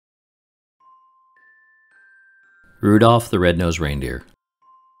Rudolph the Red-Nosed Reindeer.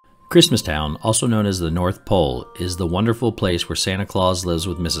 Christmastown, also known as the North Pole, is the wonderful place where Santa Claus lives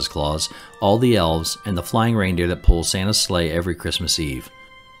with Mrs. Claus, all the elves, and the flying reindeer that pull Santa's sleigh every Christmas Eve.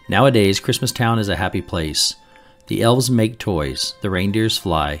 Nowadays, Christmastown is a happy place. The elves make toys, the reindeers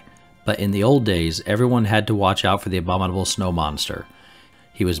fly, but in the old days, everyone had to watch out for the abominable snow monster.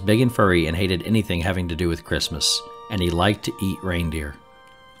 He was big and furry and hated anything having to do with Christmas, and he liked to eat reindeer.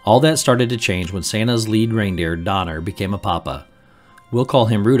 All that started to change when Santa's lead reindeer, Donner, became a papa. "We'll call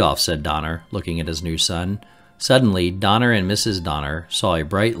him Rudolph," said Donner, looking at his new son. Suddenly, Donner and Mrs. Donner saw a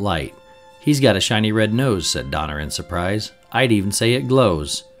bright light. "He's got a shiny red nose," said Donner in surprise. "I'd even say it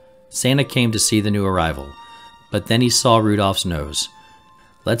glows." Santa came to see the new arrival, but then he saw Rudolph's nose.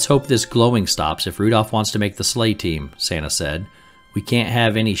 "Let's hope this glowing stops if Rudolph wants to make the sleigh team," Santa said. "We can't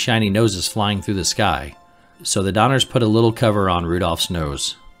have any shiny noses flying through the sky." So the Donners put a little cover on Rudolph's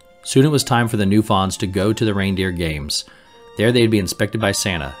nose. Soon it was time for the new fawns to go to the reindeer games. There they'd be inspected by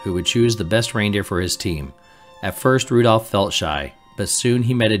Santa, who would choose the best reindeer for his team. At first, Rudolph felt shy, but soon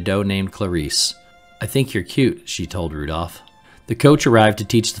he met a doe named Clarice. "I think you're cute," she told Rudolph. The coach arrived to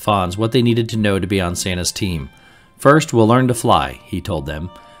teach the fawns what they needed to know to be on Santa's team. "First, we'll learn to fly," he told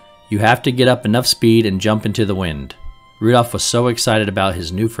them. "You have to get up enough speed and jump into the wind." Rudolph was so excited about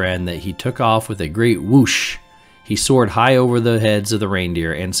his new friend that he took off with a great whoosh. He soared high over the heads of the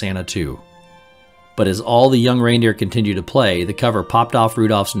reindeer and Santa too. But as all the young reindeer continued to play, the cover popped off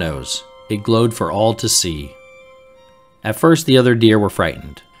Rudolph's nose. It glowed for all to see. At first the other deer were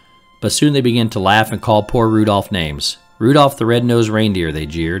frightened, but soon they began to laugh and call poor Rudolph names. "Rudolph the Red-Nosed Reindeer," they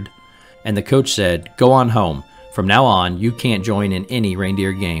jeered. And the coach said, "Go on home. From now on, you can't join in any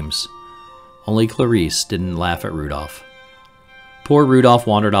reindeer games." Only Clarice didn't laugh at Rudolph. Poor Rudolph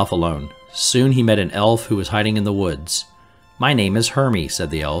wandered off alone. Soon he met an elf who was hiding in the woods. "My name is Hermie," said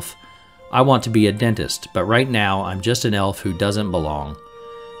the elf. "I want to be a dentist, but right now I'm just an elf who doesn't belong."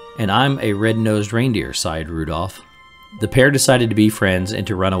 "And I'm a red-nosed reindeer," sighed Rudolph. The pair decided to be friends and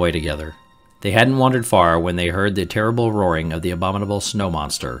to run away together. They hadn't wandered far when they heard the terrible roaring of the abominable snow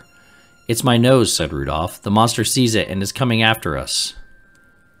monster. "It's my nose," said Rudolph. "The monster sees it and is coming after us."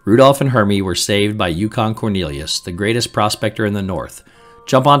 Rudolph and Hermie were saved by Yukon Cornelius, the greatest prospector in the north.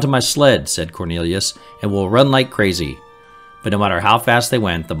 "Jump onto my sled," said Cornelius, "and we'll run like crazy." But no matter how fast they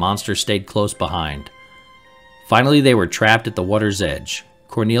went, the monster stayed close behind. Finally, they were trapped at the water's edge.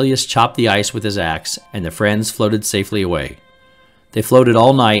 Cornelius chopped the ice with his axe, and the friends floated safely away. They floated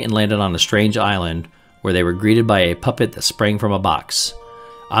all night and landed on a strange island, where they were greeted by a puppet that sprang from a box.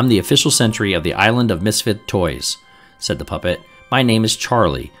 "I'm the official sentry of the Island of Misfit Toys," said the puppet. "My name is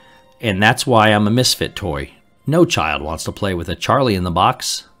Charlie, and that's why I'm a misfit toy. No child wants to play with a Charlie in the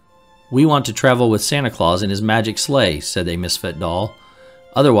box." "We want to travel with Santa Claus in his magic sleigh," said a misfit doll.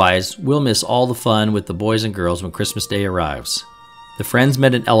 "Otherwise, we'll miss all the fun with the boys and girls when Christmas Day arrives." The friends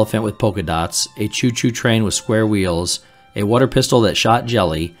met an elephant with polka dots, a choo-choo train with square wheels, a water pistol that shot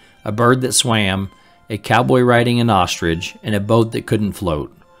jelly, a bird that swam, a cowboy riding an ostrich, and a boat that couldn't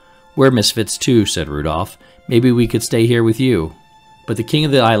float. "We're misfits too," said Rudolph. "Maybe we could stay here with you." But the king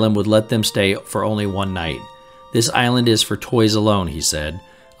of the island would let them stay for only one night. "This island is for toys alone," he said.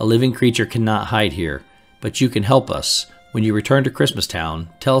 "A living creature cannot hide here, but you can help us. When you return to Christmastown,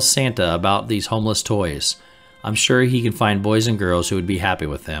 tell Santa about these homeless toys. I'm sure he can find boys and girls who would be happy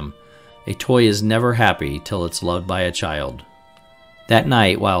with them. A toy is never happy till it's loved by a child." That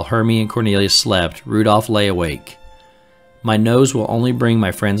night, while Hermie and Cornelius slept, Rudolph lay awake. "My nose will only bring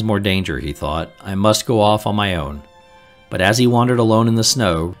my friends more danger," he thought. "I must go off on my own." But as he wandered alone in the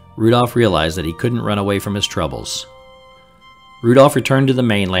snow, Rudolph realized that he couldn't run away from his troubles. Rudolph returned to the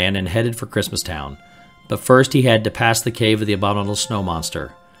mainland and headed for Christmastown. But first he had to pass the cave of the abominable snow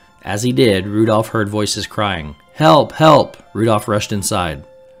monster. As he did, Rudolph heard voices crying, "Help! Help!" Rudolph rushed inside.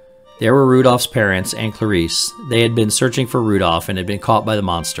 There were Rudolph's parents and Clarice. They had been searching for Rudolph and had been caught by the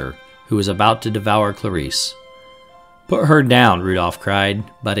monster, who was about to devour Clarice. "Put her down!" Rudolph cried,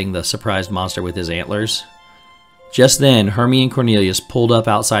 butting the surprised monster with his antlers. Just then, Hermie and Cornelius pulled up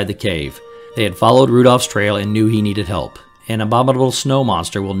outside the cave. They had followed Rudolph's trail and knew he needed help. "An abominable snow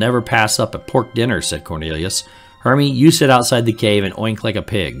monster will never pass up a pork dinner," said Cornelius. "Hermie, you sit outside the cave and oink like a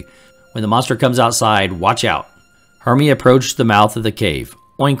pig. When the monster comes outside, watch out." Hermie approached the mouth of the cave.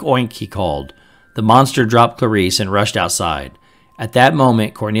 "Oink, oink," he called. The monster dropped Clarice and rushed outside. At that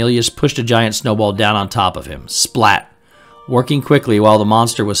moment, Cornelius pushed a giant snowball down on top of him. Splat! Working quickly while the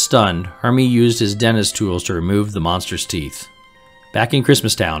monster was stunned, Hermie used his dentist tools to remove the monster's teeth. Back in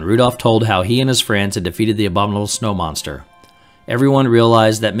Christmastown, Rudolph told how he and his friends had defeated the abominable snow monster. Everyone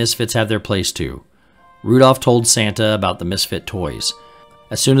realized that misfits have their place too. Rudolph told Santa about the misfit toys.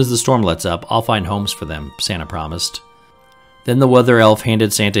 As soon as the storm lets up, I'll find homes for them, Santa promised. Then the weather elf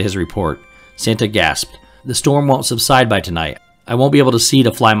handed Santa his report. Santa gasped. The storm won't subside by tonight. I won't be able to see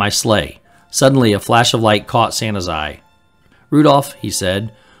to fly my sleigh. Suddenly, a flash of light caught Santa's eye. Rudolph, he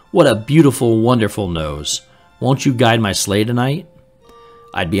said, what a beautiful, wonderful nose. Won't you guide my sleigh tonight?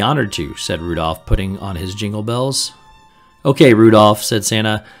 I'd be honored to, said Rudolph, putting on his jingle bells. Okay, Rudolph, said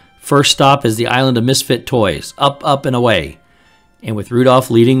Santa. First stop is the island of misfit toys. Up, up, and away. And with Rudolph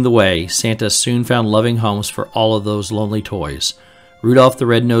leading the way, Santa soon found loving homes for all of those lonely toys. Rudolph the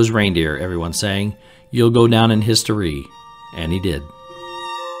Red-Nosed Reindeer, everyone sang. You'll go down in history. And he did.